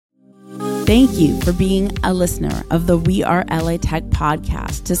Thank you for being a listener of the We Are LA Tech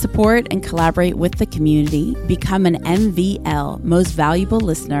podcast. To support and collaborate with the community, become an MVL Most Valuable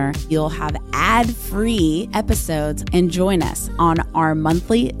Listener. You'll have ad-free episodes and join us on our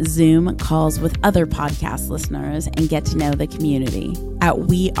monthly Zoom calls with other podcast listeners and get to know the community at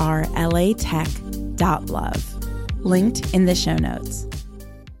WeAreLATech.love. Linked in the show notes.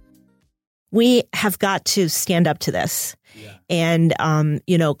 We have got to stand up to this and,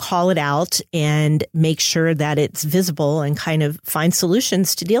 call it out and make sure that it's visible and kind of find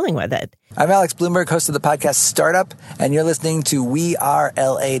solutions to dealing with it. I'm Alex Bloomberg, host of the podcast Startup, and you're listening to We Are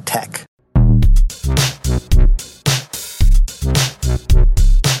LA Tech.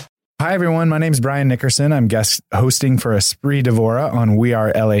 Hi, everyone. My name is Brian Nickerson. I'm guest hosting for Esprit Devora on We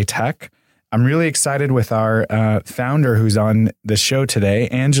Are LA Tech. I'm really excited with our founder who's on the show today,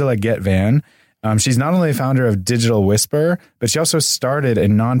 Angela Gyetvan. She's not only a founder of Digital Whisper, but she also started a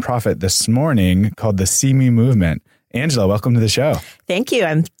nonprofit this morning called the See Me Movement. Angela, welcome to the show. Thank you.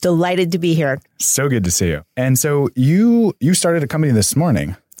 I'm delighted to be here. So good to see you. And so you started a company this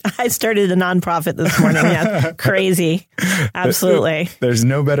morning. I started a nonprofit this morning. Yeah, crazy. Absolutely. There's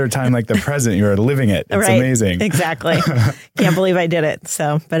no better time like the present. You're living it. It's right. Amazing. Exactly. Can't believe I did it.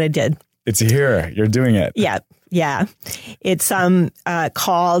 But I did. It's here. You're doing it. Yeah. It's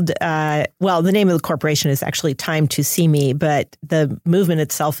called, the name of the corporation is actually Time to See Me, but the movement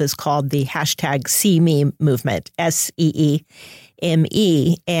itself is called the hashtag See Me Movement, SEEME.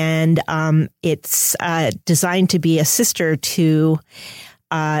 And it's designed to be a sister to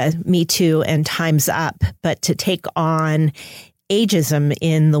Me Too and Time's Up, but to take on ageism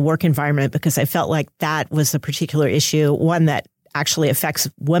in the work environment, because I felt like that was a particular issue, one that actually affects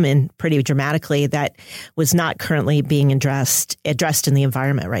women pretty dramatically, that was not currently being addressed in the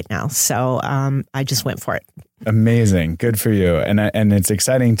environment right now. So I just went for it. Amazing. Good for you. And it's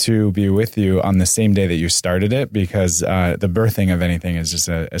exciting to be with you on the same day that you started it, because the birthing of anything is just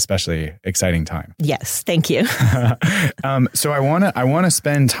an especially exciting time. Yes. Thank you. So I want to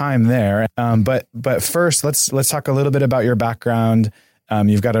spend time there. But first, let's talk a little bit about your background.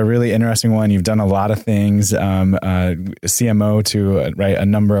 You've got a really interesting one. You've done a lot of things, CMO to a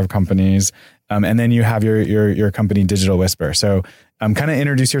number of companies, and then you have your company Digital Whisper. So kind of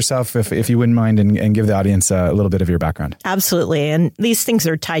introduce yourself if you wouldn't mind, and give the audience a little bit of your background. Absolutely. And these things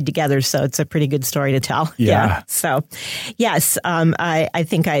are tied together, so it's a pretty good story to tell. Yeah. So, yes, I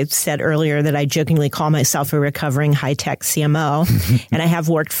think I said earlier that I jokingly call myself a recovering high-tech CMO, and I have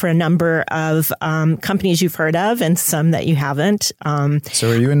worked for a number of companies you've heard of and some that you haven't. So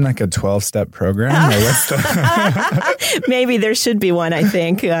are you in like a 12-step program? Or what's the Maybe there should be one, I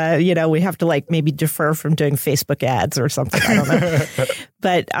think. We have to maybe defer from doing Facebook ads or something. I don't know.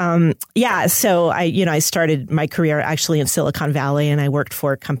 But so I started my career actually in Silicon Valley, and I worked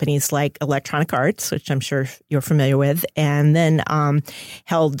for companies like Electronic Arts, which I'm sure you're familiar with, and then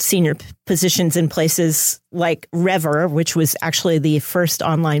held senior positions in places like Rever, which was actually the first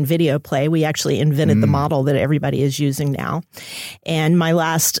online video play. We actually invented the model that everybody is using now. And my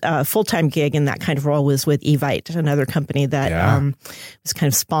last full-time gig in that kind of role was with Evite, another company that was kind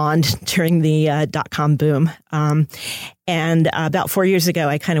of spawned during the dot-com boom. And about 4 years ago,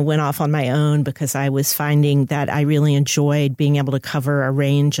 I kind of went off on my own because I was finding that I really enjoyed being able to cover a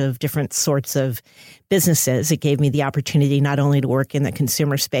range of different sorts of businesses. It gave me the opportunity not only to work in the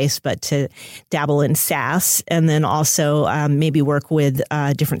consumer space, but to dabble in SaaS, and then also maybe work with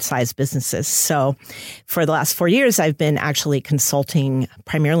different size businesses. So for the last 4 years, I've been actually consulting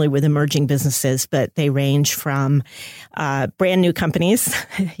primarily with emerging businesses, but they range from brand new companies,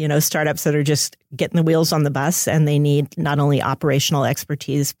 startups that are just getting the wheels on the bus, and they need not only operational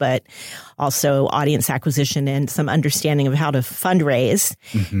expertise, but also audience acquisition and some understanding of how to fundraise.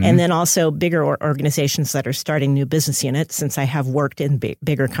 Mm-hmm. And then also bigger organizations that are starting new business units, since I have worked in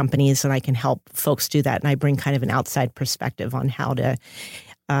bigger companies and I can help folks do that. And I bring kind of an outside perspective on how to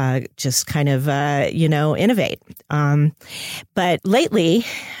just kind of, innovate. But lately,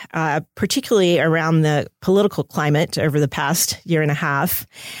 particularly around the political climate over the past year and a half,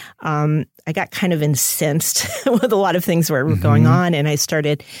 I got kind of incensed with a lot of things that were going on, and I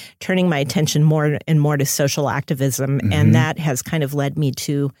started turning my attention more and more to social activism, and that has kind of led me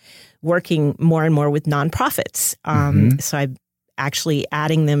to working more and more with nonprofits. So I've actually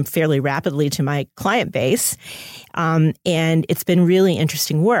adding them fairly rapidly to my client base. And it's been really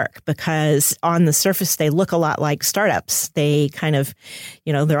interesting work because on the surface, they look a lot like startups. They kind of,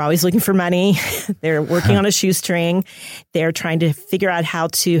 they're always looking for money. They're working on a shoestring. They're trying to figure out how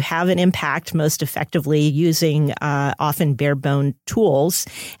to have an impact most effectively using often bare bone tools.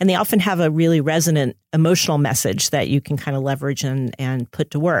 And they often have a really resonant emotional message that you can kind of leverage and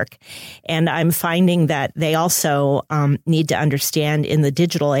put to work. And I'm finding that they also need to understand in the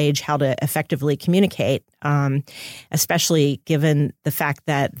digital age how to effectively communicate, especially given the fact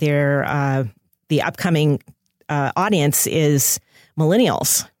that the upcoming audience is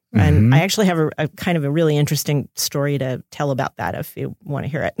millennials. And I actually have a kind of a really interesting story to tell about that if you want to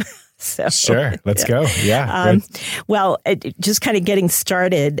hear it. So, sure, let's go. Yeah. Well, just kind of getting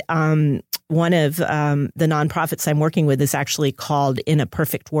started, one of the nonprofits I'm working with is actually called In a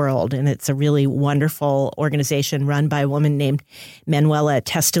Perfect World, and it's a really wonderful organization run by a woman named Manuela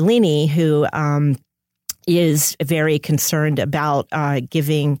Testolini, who is very concerned about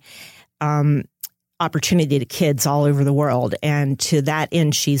giving opportunity to kids all over the world. And to that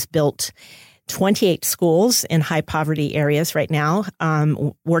end, she's built 28 schools in high poverty areas right now,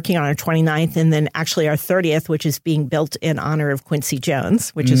 working on our 29th and then actually our 30th, which is being built in honor of Quincy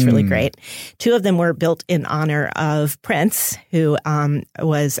Jones, which is really great. 2 of them were built in honor of Prince, who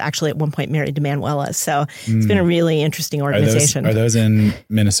was actually at one point married to Manuela. So it's been a really interesting organization. Are those in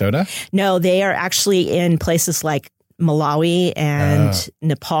Minnesota? No, they are actually in places like Malawi and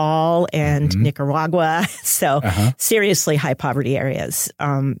Nepal and Nicaragua. So seriously high poverty areas,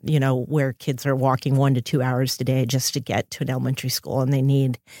 where kids are walking 1 to 2 hours a day just to get to an elementary school, and they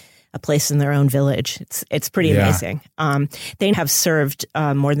need a place in their own village. It's pretty amazing. They have served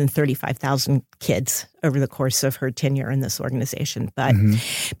more than 35,000 kids over the course of her tenure in this organization.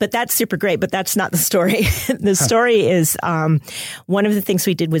 But that's super great. But that's not the story. The story is one of the things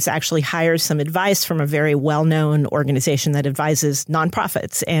we did was actually hire some advice from a very well-known organization that advises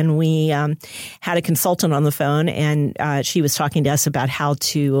nonprofits. And we had a consultant on the phone, and she was talking to us about how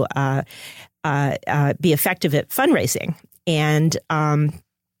to be effective at fundraising. And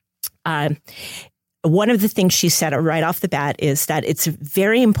one of the things she said right off the bat is that it's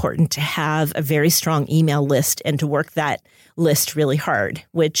very important to have a very strong email list and to work that list really hard,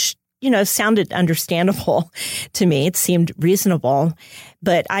 which, sounded understandable to me. It seemed reasonable.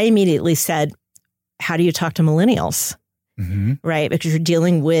 But I immediately said, how do you talk to millennials? Right? Because you're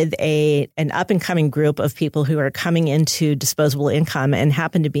dealing with an up and coming group of people who are coming into disposable income and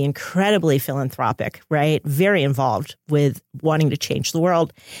happen to be incredibly philanthropic, right? Very involved with wanting to change the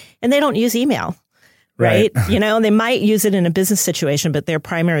world. And they don't use email. Right. They might use it in a business situation, but their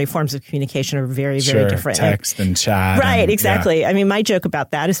primary forms of communication are very, very different. Text and chat. Right. Exactly. Yeah. I mean, my joke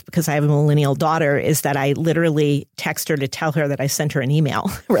about that is because I have a millennial daughter is that I literally text her to tell her that I sent her an email.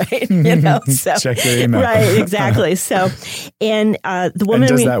 Right. So check your email. Right. Exactly. So, and the woman.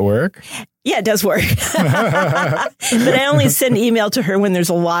 And does that work? Yeah, it does work. But I only send email to her when there's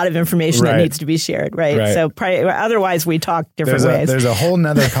a lot of information that needs to be shared, right? So otherwise we talk different ways. There's a whole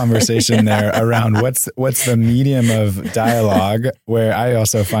nother conversation there around what's the medium of dialogue, where I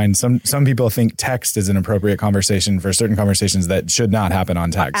also find some people think text is an appropriate conversation for certain conversations that should not happen on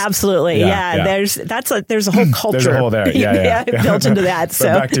text. Absolutely. Yeah. There's a whole culture. There's a whole there. Yeah. Built into that. So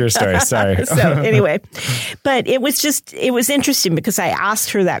back to your story. Sorry. So anyway, but it was interesting because I asked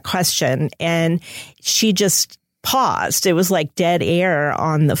her that question, and she just paused. It was like dead air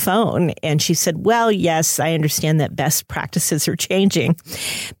on the phone. And she said, well, yes, I understand that best practices are changing.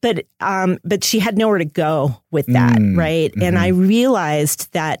 But she had nowhere to go with that, right? And I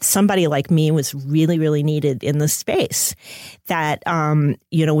realized that somebody like me was really, really needed in the space. That, when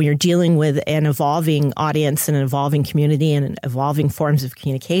you're dealing with an evolving audience and an evolving community and evolving forms of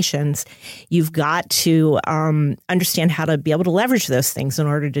communications, you've got to understand how to be able to leverage those things in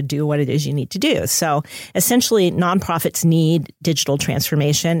order to do what it is you need to do. So essentially, nonprofits need digital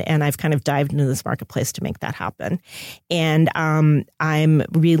transformation, and I've kind of dived into this marketplace to make that happen. And I'm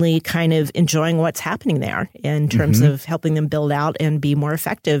really kind of enjoying what's happening there in terms of helping them build out and be more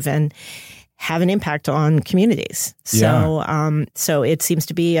effective and have an impact on communities. So, so it seems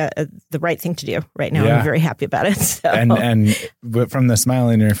to be the right thing to do right now. I'm very happy about it. So. And from the smile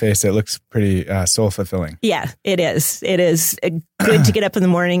in your face, it looks pretty soul fulfilling. Yeah, it is. It is good to get up in the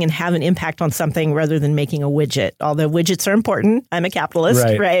morning and have an impact on something rather than making a widget. Although widgets are important, I'm a capitalist,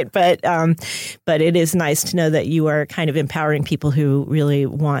 right? But it is nice to know that you are kind of empowering people who really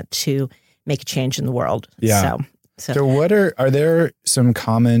want to make a change in the world. Yeah. So are there some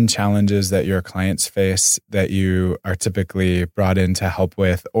common challenges that your clients face that you are typically brought in to help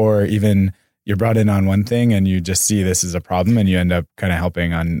with, or even you're brought in on one thing and you just see this as a problem and you end up kind of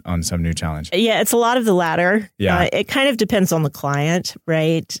helping on some new challenge? Yeah, it's a lot of the latter. Yeah. It kind of depends on the client,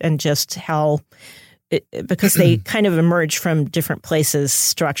 right? And just how, because they kind of emerge from different places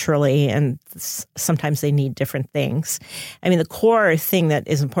structurally, and sometimes they need different things. I mean, the core thing that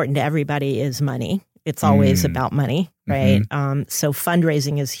is important to everybody is money. It's always about money, right? So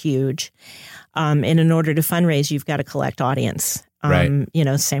fundraising is huge. And in order to fundraise, you've got to collect audience. Right.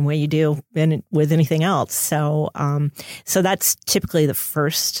 Same way you do with anything else. So that's typically the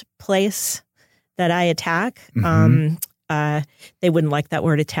first place that I attack. They wouldn't like that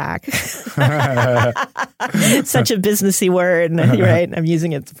word attack. Such a businessy word, right? I'm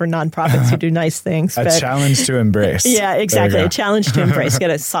using it for nonprofits who do nice things. A challenge to embrace. Yeah, exactly. A challenge to embrace. Got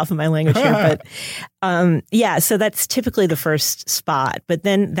to soften my language here. But so that's typically the first spot. But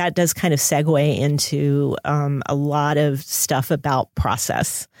then that does kind of segue into a lot of stuff about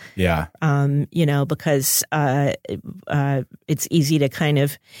process. Yeah. Because it's easy to kind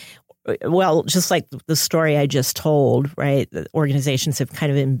of, just like the story I just told, right? The organizations have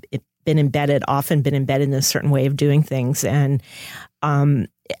kind of been embedded in a certain way of doing things. And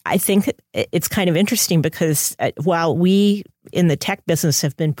I think it's kind of interesting because while we in the tech business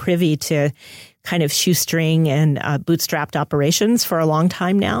have been privy to kind of shoestring and bootstrapped operations for a long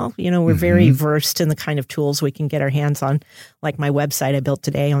time now, we're very versed in the kind of tools we can get our hands on, like my website I built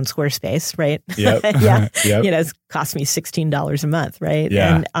today on Squarespace, right? Yep. Yeah. Yep. It's cost me $16 a month, right?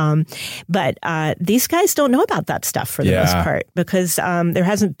 Yeah. And, but these guys don't know about that stuff for the most part because there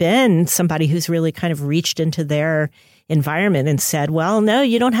hasn't been somebody who's really kind of reached into their environment and said, well, no,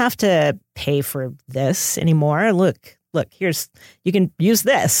 you don't have to pay for this anymore. Look, you can use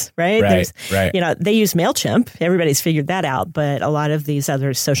this, right? Right. They use MailChimp. Everybody's figured that out. But a lot of these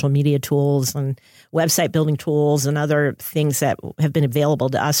other social media tools and website building tools and other things that have been available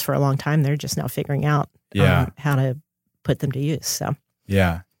to us for a long time, they're just now figuring out how to put them to use. So,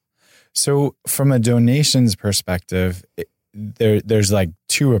 yeah. So from a donations perspective, there's like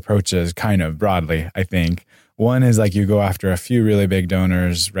two approaches kind of broadly, I think. One is like you go after a few really big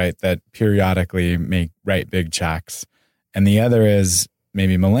donors, right, that periodically write big checks. And the other is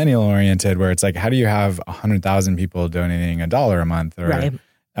maybe millennial oriented, where it's like, how do you have 100,000 people donating $1 a month? Or, right.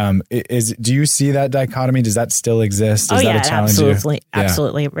 Do you see that dichotomy? Does that still exist? Is that a challenge?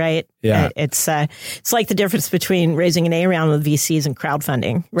 Absolutely. Right. Yeah. It's like the difference between raising an A round with VCs and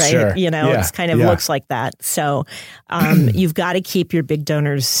crowdfunding, right? Sure. It's kind of looks like that. So, you've got to keep your big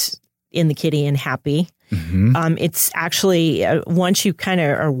donors in the kitty and happy. Mm-hmm. It's actually, once you kind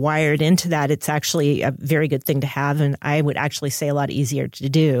of are wired into that, it's actually a very good thing to have. And I would actually say a lot easier to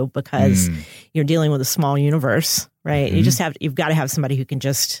do because you're dealing with a small universe, right? Mm-hmm. You've got to have somebody who can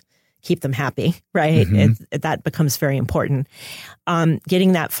just keep them happy, right? Mm-hmm. That becomes very important.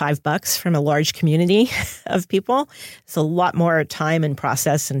 Getting that $5 from a large community of people, it's a lot more time and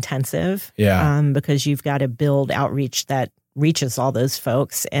process intensive. Yeah. Because you've got to build outreach that reaches all those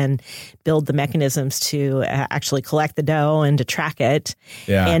folks and build the mechanisms to actually collect the dough and to track it.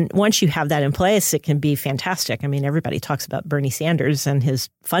 Yeah. And once you have that in place, it can be fantastic. I mean, everybody talks about Bernie Sanders and his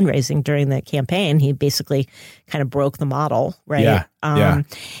fundraising during the campaign. He basically kind of broke the model, right? Yeah.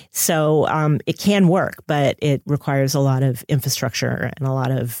 So it can work, but it requires a lot of infrastructure and a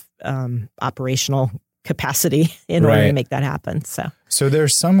lot of operational capacity in order to make that happen. So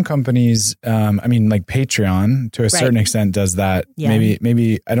there's some companies, like Patreon to a certain extent does that. Yeah.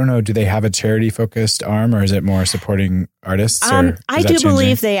 Maybe, I don't know, do they have a charity focused arm or is it more supporting artists? I do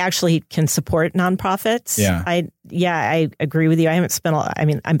believe they actually can support nonprofits. Yeah. I agree with you. I haven't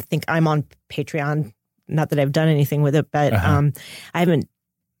I think I'm on Patreon, not that I've done anything with it, but I haven't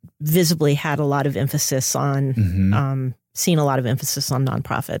visibly had a lot of emphasis on, seen a lot of emphasis on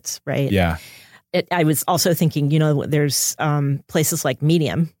nonprofits, right? Yeah. I was also thinking, there's places like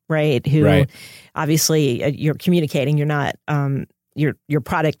Medium, right? Who obviously you're communicating. You're not your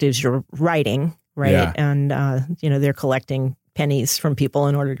product is your writing, right? Yeah. And they're collecting pennies from people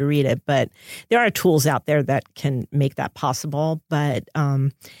in order to read it. But there are tools out there that can make that possible. But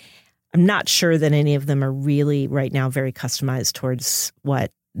I'm not sure that any of them are really right now very customized towards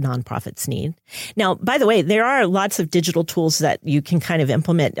what nonprofits need. Now, by the way, there are lots of digital tools that you can kind of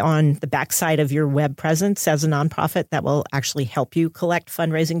implement on the backside of your web presence as a nonprofit that will actually help you collect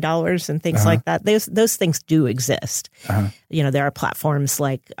fundraising dollars and things like that. Those things do exist. There are platforms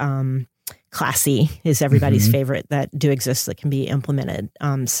like Classy is everybody's favorite that do exist that can be implemented.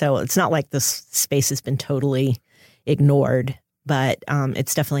 So it's not like this space has been totally ignored, but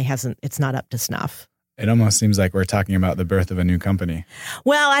it's definitely it's not up to snuff. It almost seems like we're talking about the birth of a new company.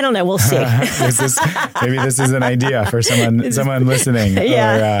 Well, I don't know. We'll see. Maybe this is an idea for someone listening.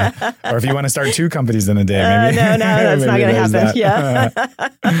 Yeah. Or if you want to start two companies in a day, maybe. No, that's not going to happen.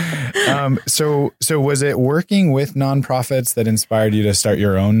 Yeah. So was it working with nonprofits that inspired you to start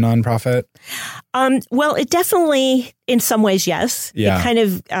your own nonprofit? Well, it definitely, in some ways, yes. Yeah. It kind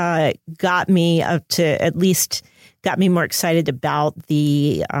of got me more excited about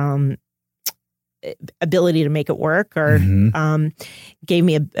the ability to make it work, or gave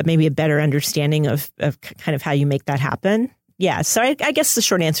me maybe a better understanding of kind of how you make that happen. Yeah. So I guess the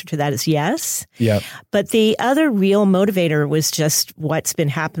short answer to that is yes. Yep. But the other real motivator was just what's been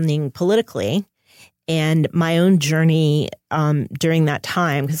happening politically and my own journey during that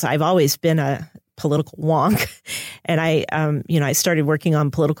time, because I've always been a political wonk. And I started working on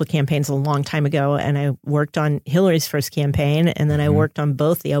political campaigns a long time ago, and I worked on Hillary's first campaign, and then I worked on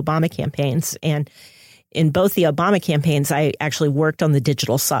both the Obama campaigns. And in both the Obama campaigns, I actually worked on the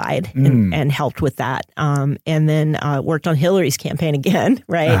digital side and helped with that. And then worked on Hillary's campaign again,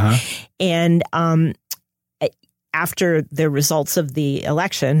 right? And after the results of the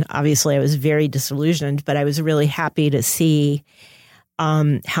election, obviously I was very disillusioned, but I was really happy to see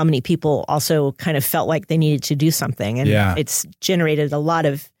how many people also kind of felt like they needed to do something. And it's generated a lot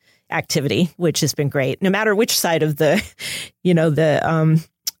of activity, which has been great. No matter which side of the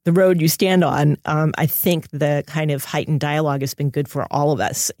road you stand on, I think the kind of heightened dialogue has been good for all of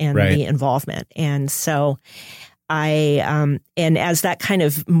us and the involvement. And so and as that kind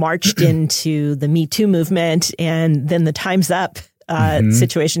of marched into the Me Too movement and then the Time's Up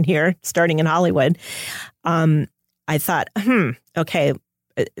situation here, starting in Hollywood, I thought, okay,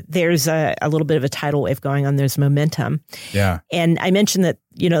 there's a little bit of a tidal wave going on. There's momentum. Yeah. And I mentioned that,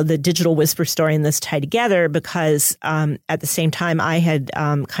 the Digital Whisper story and this tie together because at the same time I had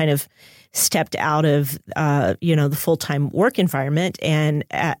kind of stepped out of, the full-time work environment. And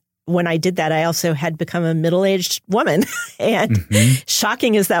when I did that, I also had become a middle-aged woman. And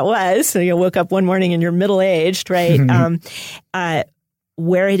shocking as that was, so you woke up one morning and you're middle-aged, right?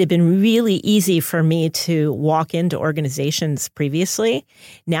 Where it had been really easy for me to walk into organizations previously,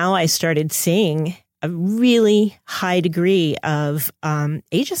 now I started seeing a really high degree of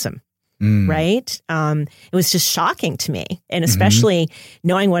ageism, right? It was just shocking to me. And especially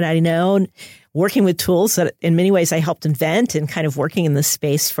knowing what I know, working with tools that in many ways I helped invent and kind of working in this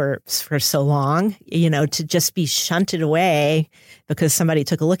space for so long, to just be shunted away because somebody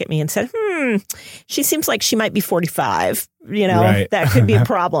took a look at me and said, she seems like she might be 45, that could be a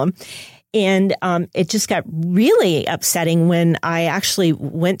problem. And it just got really upsetting when I actually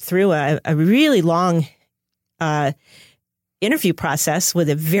went through a really long interview process with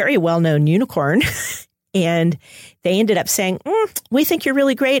a very well-known unicorn. And they ended up saying, we think you're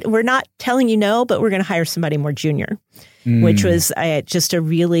really great. We're not telling you no, but we're going to hire somebody more junior, which was just a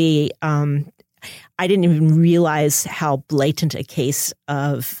really, I didn't even realize how blatant a case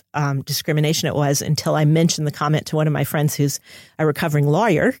of discrimination it was until I mentioned the comment to one of my friends who's a recovering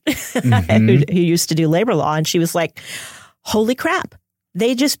lawyer who used to do labor law. And she was like, holy crap.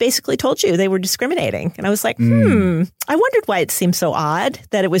 They just basically told you they were discriminating. And I was like, I wondered why it seemed so odd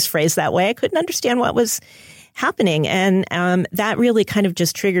that it was phrased that way. I couldn't understand what was happening. And that really kind of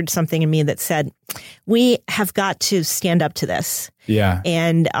just triggered something in me that said, we have got to stand up to this. Yeah.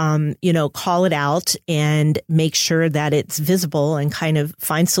 And, call it out and make sure that it's visible and kind of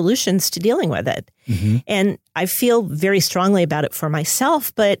find solutions to dealing with it. And I feel very strongly about it for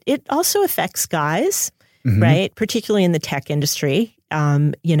myself, but it also affects guys, right? Particularly in the tech industry.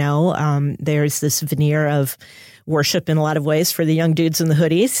 There's this veneer of worship in a lot of ways for the young dudes in the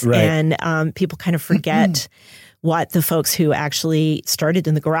hoodies. Right. And people kind of forget what the folks who actually started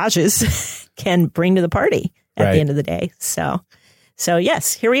in the garages can bring to the party at the end of the day. So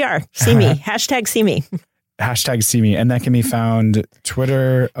yes, here we are. See me. Hashtag see me. Hashtag see me. And that can be found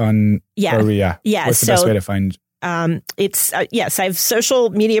Twitter on. Yeah. Yeah. What's the best way to find? It's yes, I have social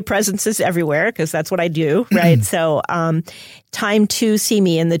media presences everywhere because that's what I do. Right. So, Time to See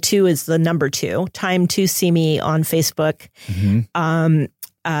Me, and the 2 is the number 2. Time to See Me on Facebook.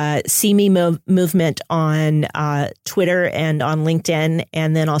 See Me Movement on Twitter and on LinkedIn,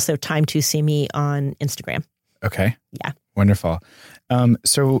 and then also Time to See Me on Instagram. Okay. Yeah. Wonderful.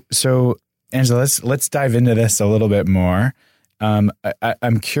 So Angela, let's dive into this a little bit more. I'm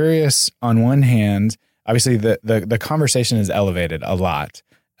curious. On one hand, obviously, the conversation is elevated a lot.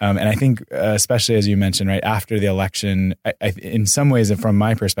 And I think, especially as you mentioned, right after the election, in some ways, from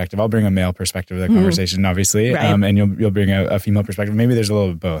my perspective, I'll bring a male perspective of the conversation, obviously, right. And you'll bring a female perspective. Maybe there's a little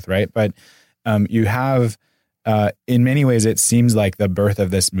bit of both, right? But you have, in many ways, it seems like the birth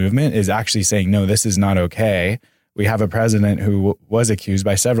of this movement is actually saying, no, this is not okay. We have a president who was accused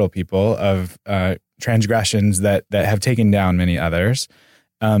by several people of transgressions that have taken down many others.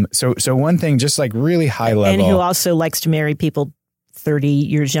 So one thing, just like really high level, and who also likes to marry people 30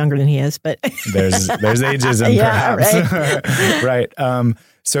 years younger than he is, but there's ageism, perhaps. Right.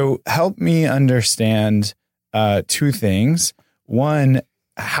 So help me understand 2 things. One,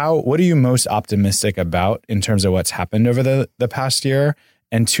 what are you most optimistic about in terms of what's happened over the past year?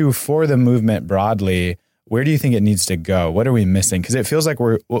 And two, for the movement broadly, where do you think it needs to go? What are we missing? Because it feels like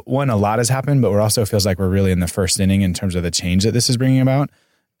a lot has happened, but also feels like we're really in the first inning in terms of the change that this is bringing about.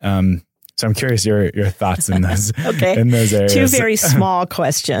 So I'm curious your thoughts in those, okay. in those areas. Two very small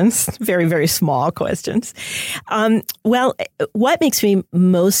questions, very, very small questions. Well, what makes me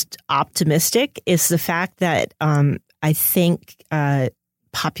most optimistic is the fact that I think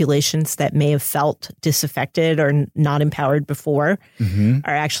populations that may have felt disaffected or not empowered before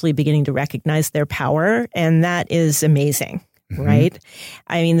are actually beginning to recognize their power. And that is amazing. Right.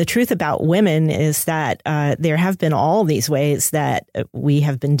 I mean, the truth about women is that there have been all these ways that we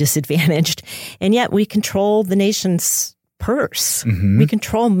have been disadvantaged, and yet we control the nation's purse. We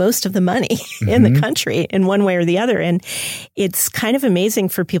control most of the money in the country in one way or the other. And it's kind of amazing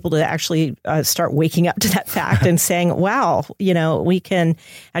for people to actually start waking up to that fact and saying, wow, we can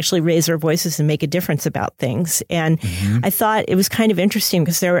actually raise our voices and make a difference about things. And I thought it was kind of interesting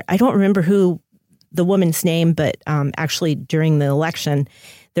because I don't remember who the woman's name, but actually during the election,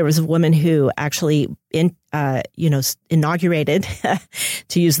 there was a woman who actually, inaugurated,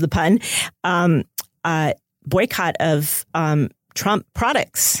 to use the pun, boycott of Trump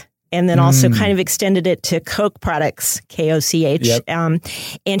products, and then also kind of extended it to Coke products, KOCH. Yep.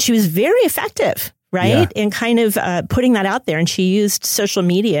 And she was very effective. Right. Yeah. And kind of putting that out there. And she used social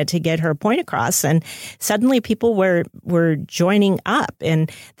media to get her point across. And suddenly people were joining up. And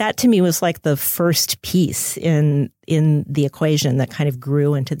that to me was like the first piece in the equation that kind of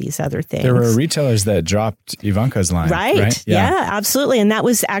grew into these other things. There were retailers that dropped Ivanka's line. Right? Yeah, absolutely. And that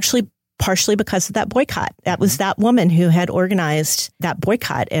was actually partially because of that boycott. That was that woman who had organized that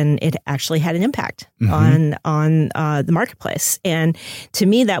boycott, and it actually had an impact on the marketplace. And to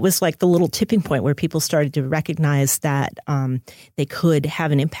me, that was like the little tipping point where people started to recognize that they could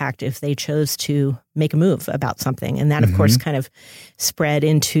have an impact if they chose to make a move about something. And that, of course, kind of spread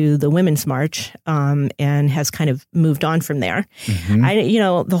into the Women's March and has kind of moved on from there.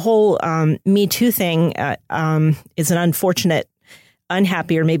 The whole Me Too thing is an unfortunate,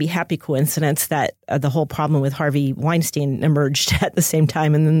 unhappy or maybe happy coincidence that the whole problem with Harvey Weinstein emerged at the same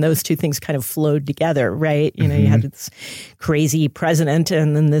time. And then those two things kind of flowed together, right? You had this crazy president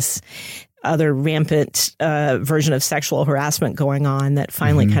and then this other rampant version of sexual harassment going on that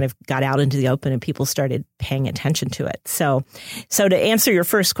finally kind of got out into the open and people started paying attention to it. So to answer your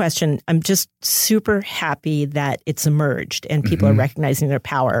first question, I'm just super happy that it's emerged and people are recognizing their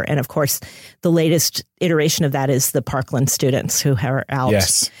power. And of course, the latest iteration of that is the Parkland students who are out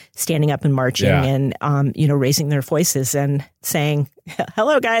standing up and marching and, raising their voices and saying,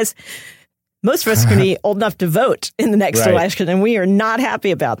 hello, guys. Most of us are going to be old enough to vote in the next election, and we are not happy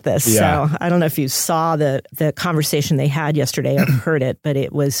about this. Yeah. So I don't know if you saw the conversation they had yesterday or heard it, but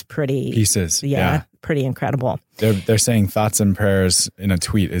it was pretty pieces. Yeah, pretty incredible. They're saying thoughts and prayers in a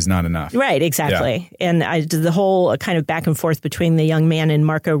tweet is not enough. Right, exactly. Yeah. And the whole kind of back and forth between the young man and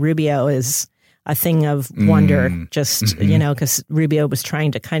Marco Rubio is a thing of wonder. Just because Rubio was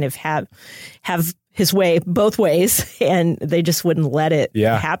trying to kind of have his way both ways, and they just wouldn't let it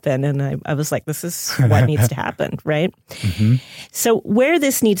happen. And I was like, this is what needs to happen, right? So where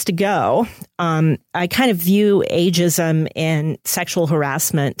this needs to go, I kind of view ageism and sexual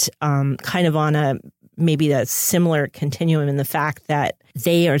harassment kind of on maybe a similar continuum in the fact that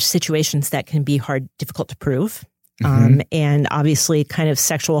they are situations that can be difficult to prove. And obviously kind of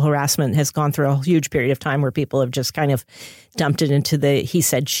sexual harassment has gone through a huge period of time where people have just kind of dumped it into the he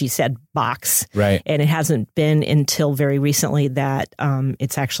said, she said box. Right. And it hasn't been until very recently that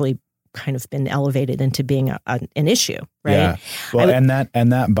it's actually kind of been elevated into being an issue. Right. Yeah. Well, and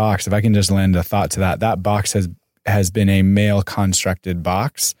that box, if I can just lend a thought to that box has been a male constructed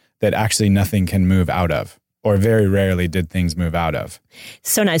box that actually nothing can move out of. Or very rarely did things move out of.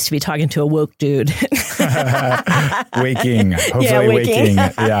 So nice to be talking to a woke dude. Waking. Hopefully waking.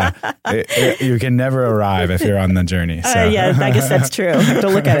 Yeah. You can never arrive if you're on the journey. So. Yeah, I guess that's true. I have to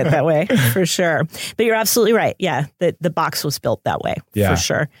look at it that way for sure. But you're absolutely right. Yeah, the box was built that way for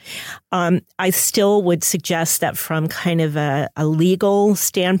sure. I still would suggest that from kind of a legal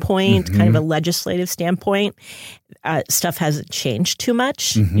standpoint, kind of a legislative standpoint, stuff hasn't changed too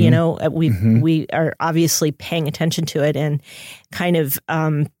much. We are obviously paying attention to it and kind of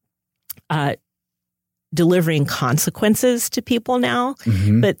delivering consequences to people now,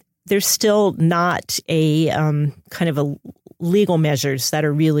 but there's still not a kind of a legal measures that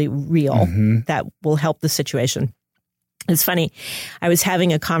are really real that will help the situation. It's funny. I was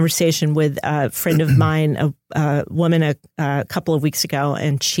having a conversation with a friend of mine, a woman, a couple of weeks ago,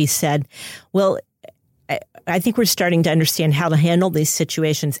 and she said, well, I think we're starting to understand how to handle these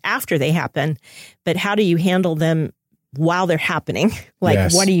situations after they happen, but how do you handle them while they're happening. Like,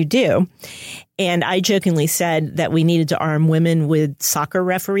 Yes. what do you do? And I jokingly said that we needed to arm women with soccer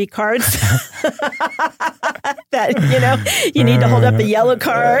referee cards. That, you need to hold up a yellow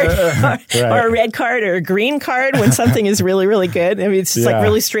card or a red card or a green card when something is really, really good. I mean, it's just like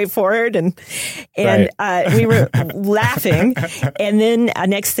really straightforward. And we were laughing. And then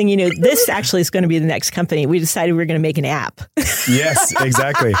next thing you know, this actually is going to be the next company. We decided we were going to make an app. Yes,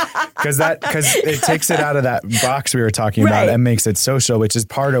 exactly. Because it takes it out of that box we were talking about and makes it social, which is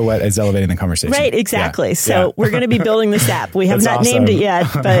part of what is elevating the conversation. Right, exactly. Yeah. So we're going to be building this app. We have not named it yet,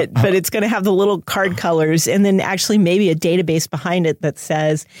 but it's going to have the little card colors and then actually maybe a database behind it that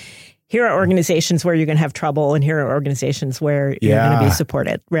says, here are organizations where you're going to have trouble and here are organizations where you're going to be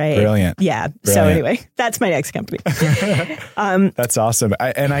supported. Right. Brilliant. Yeah. Brilliant. So anyway, that's my next company. That's awesome.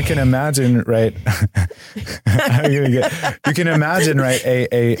 I can imagine, right? You can imagine, right,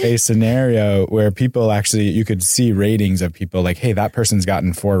 a scenario where people actually, you could see ratings of people like, hey, that person's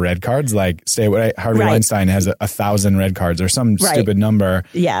gotten 4 red cards. Like, say, Harvey Weinstein has 1,000 red cards or some stupid number.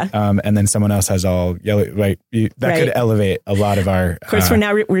 Yeah. And then someone else has all yellow. Right. That could elevate a lot of our. Of course,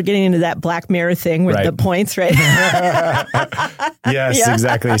 we're getting into that Black Mirror thing with the points, right? Yes,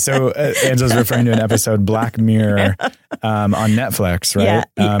 exactly. So Angela's referring to an episode, Black Mirror, on Netflix, right?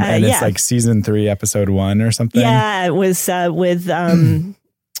 And it's like season 3, episode 1 or something. Yeah, it was with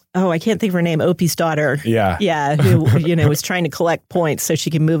I can't think of her name, Opie's daughter. Yeah. Who was trying to collect points so she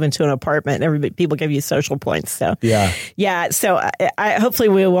can move into an apartment. And people give you social points. So yeah. So I hopefully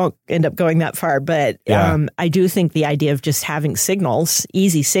we won't end up going that far, but I do think the idea of just having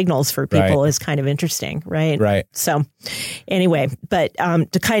easy signals for people is kind of interesting, right? Right. So anyway, but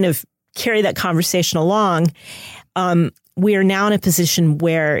to kind of carry that conversation along, we are now in a position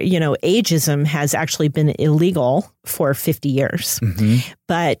where, ageism has actually been illegal for 50 years. Mm-hmm.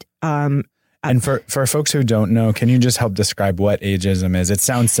 But and for folks who don't know, can you just help describe what ageism is? It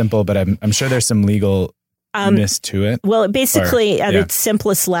sounds simple, but I'm sure there's some legalness to it. Well, basically, at its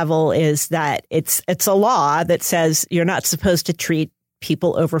simplest level is that it's a law that says you're not supposed to treat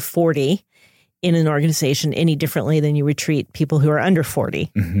people over 40 in an organization any differently than you would treat people who are under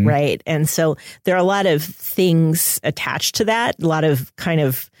 40, right? And so there are a lot of things attached to that, a lot of kind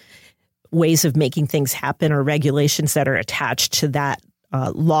of ways of making things happen or regulations that are attached to that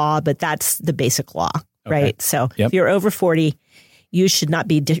law, but that's the basic law, right? So if you're over 40, you should not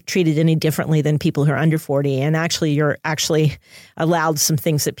be treated any differently than people who are under 40. And actually, you're actually allowed some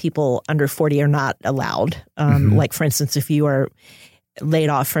things that people under 40 are not allowed. Like, for instance, if you are laid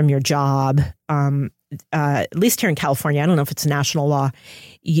off from your job, at least here in California, I don't know if it's a national law,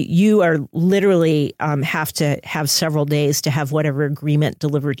 you are literally have to have several days to have whatever agreement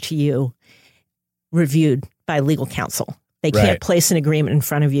delivered to you reviewed by legal counsel. They can't place an agreement in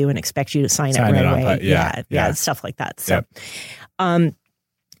front of you and expect you to sign it right away. Yeah, stuff like that. So,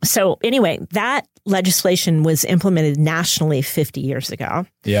 so anyway, that legislation was implemented nationally 50 years ago.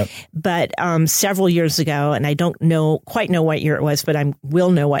 Yep. But several years ago, and I don't quite know what year it was, but I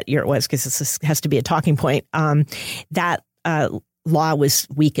will know what year it was because this has to be a talking point. That law was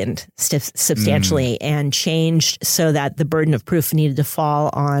weakened substantially and changed so that the burden of proof needed to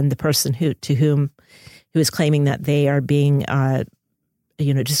fall on the person who is claiming that they are being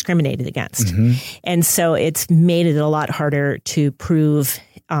discriminated against. And so it's made it a lot harder to prove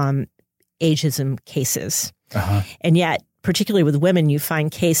ageism cases. And yet, particularly with women, you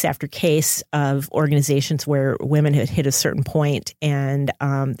find case after case of organizations where women have hit a certain point and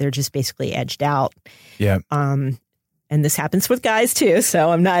they're just basically edged out. Yeah. And this happens with guys too.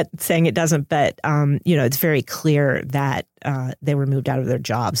 So I'm not saying it doesn't, but it's very clear that they were moved out of their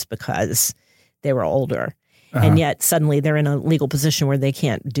jobs because they were older. And yet suddenly they're in a legal position where they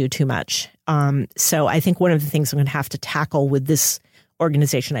can't do too much. So I think one of the things I'm going to have to tackle with this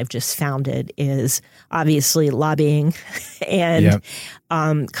organization I've just founded is obviously lobbying and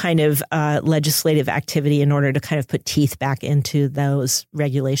kind of legislative activity in order to kind of put teeth back into those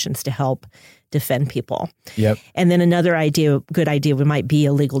regulations to help defend people. Yep. And then another good idea might be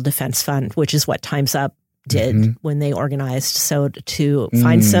a legal defense fund, which is what Time's Up did when they organized. So to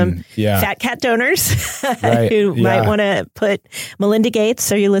find some fat cat donors who might want to put, Melinda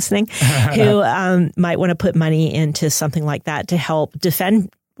Gates, are you listening? Who might want to put money into something like that to help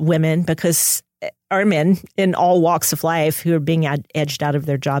defend women or men in all walks of life who are being edged out of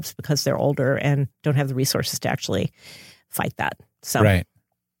their jobs because they're older and don't have the resources to actually fight that. So right.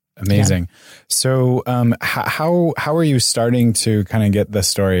 Amazing. Yeah. So, how are you starting to kind of get the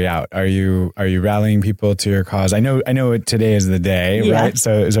story out? Are you rallying people to your cause? I know today is the day, right?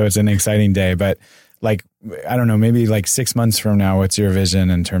 So it's an exciting day, but like, I don't know, maybe like 6 months from now, what's your vision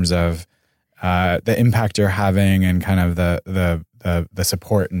in terms of the impact you're having and kind of the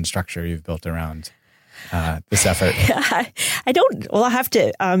support and structure you've built around this effort? I'll have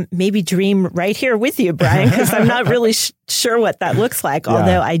to maybe dream right here with you, Brian, because I'm not really sure what that looks like. Yeah.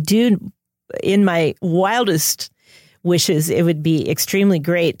 Although I do, in my wildest wishes, it would be extremely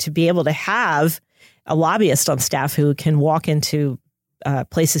great to be able to have a lobbyist on staff who can walk into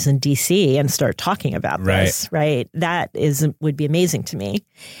places in DC and start talking about this, right? That would be amazing to me.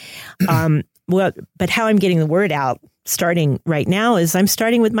 But how I'm getting the word out starting right now is I'm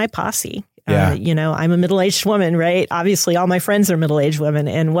starting with my posse. Yeah. I'm a middle-aged woman, right? Obviously, all my friends are middle-aged women.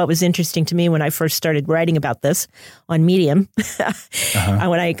 And what was interesting to me when I first started writing about this on Medium,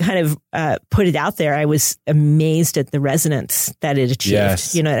 when I kind of put it out there, I was amazed at the resonance that it achieved.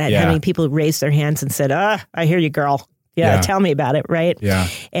 Yes. How many people raised their hands and said, I hear you, girl. Yeah, tell me about it, right? Yeah.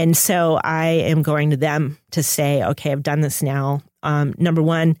 And so I am going to them to say, okay, I've done this now. Number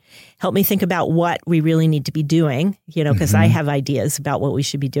one, help me think about what we really need to be doing, because I have ideas about what we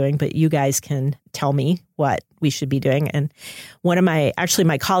should be doing, but you guys can tell me what we should be doing. And one of my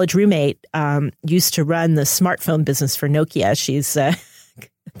college roommate used to run the smartphone business for Nokia. She's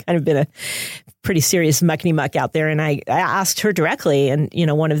kind of been a pretty serious muckety-muck out there. And I asked her directly, and,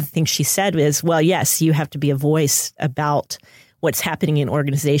 one of the things she said was, well, yes, you have to be a voice about what's happening in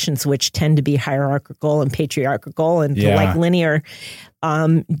organizations which tend to be hierarchical and patriarchal and like linear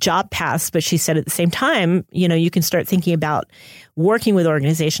job paths. But she said at the same time, you can start thinking about working with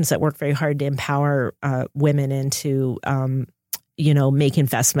organizations that work very hard to empower women and to make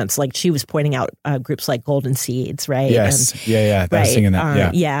investments. Like she was pointing out groups like Golden Seeds, right? Yes. And, I was thinking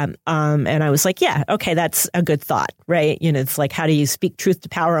that. And I was like, yeah, okay, that's a good thought, right? It's like, how do you speak truth to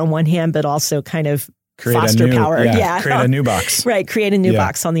power on one hand, but also kind of foster power? Create a new box. Right. Create a new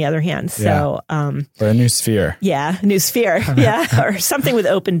box on the other hand. So, or a new sphere. Yeah. New sphere. Yeah. Or something with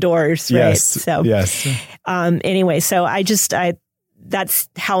open doors. Right. Yes. So, yes. Anyway, so that's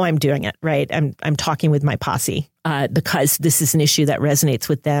how I'm doing it. Right. I'm talking with my posse, because this is an issue that resonates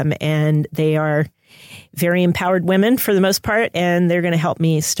with them, and they are very empowered women for the most part. And they're going to help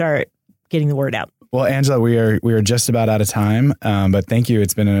me start getting the word out. Well, Angela, we are just about out of time, but thank you.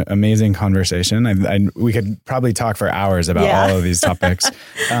 It's been an amazing conversation. We could probably talk for hours about all of these topics,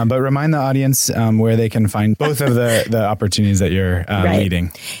 but remind the audience where they can find both of the opportunities that you're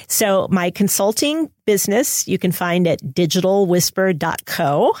leading. So my consulting business, you can find at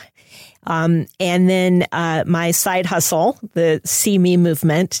digitalwhisper.co. And then my side hustle, the See Me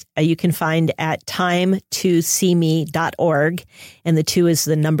movement, you can find at time2seeme.org. And the 2 is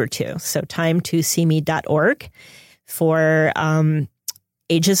the number 2. So time2seeme.org for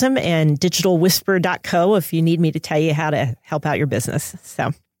ageism, and digitalwhisper.co if you need me to tell you how to help out your business.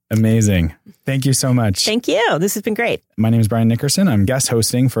 So amazing. Thank you so much. Thank you. This has been great. My name is Brian Nickerson. I'm guest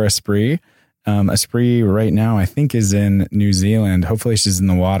hosting for Esprit. Esprit right now, I think, is in New Zealand. Hopefully she's in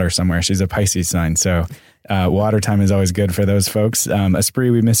the water somewhere. She's a Pisces sign. So water time is always good for those folks.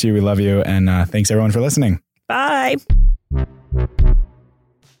 Esprit, we miss you. We love you. And thanks everyone for listening. Bye.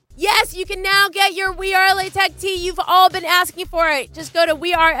 Yes, you can now get your We Are LA Tech tee. You've all been asking for it. Just go to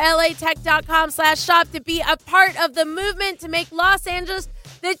wearelatech.com/shop to be a part of the movement to make Los Angeles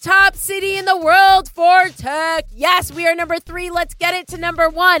the top city in the world for tech. Yes, we are number 3. Let's get it to number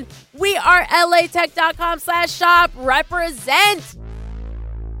 1. wearelatech.com/shop. Represent.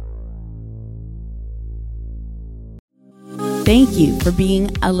 Thank you for being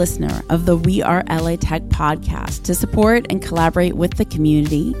a listener of the We Are LA Tech podcast. To support and collaborate with the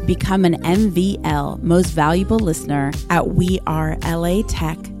community, become an MVL Most Valuable Listener at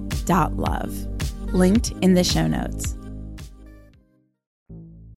wearelatech.love. Linked in the show notes.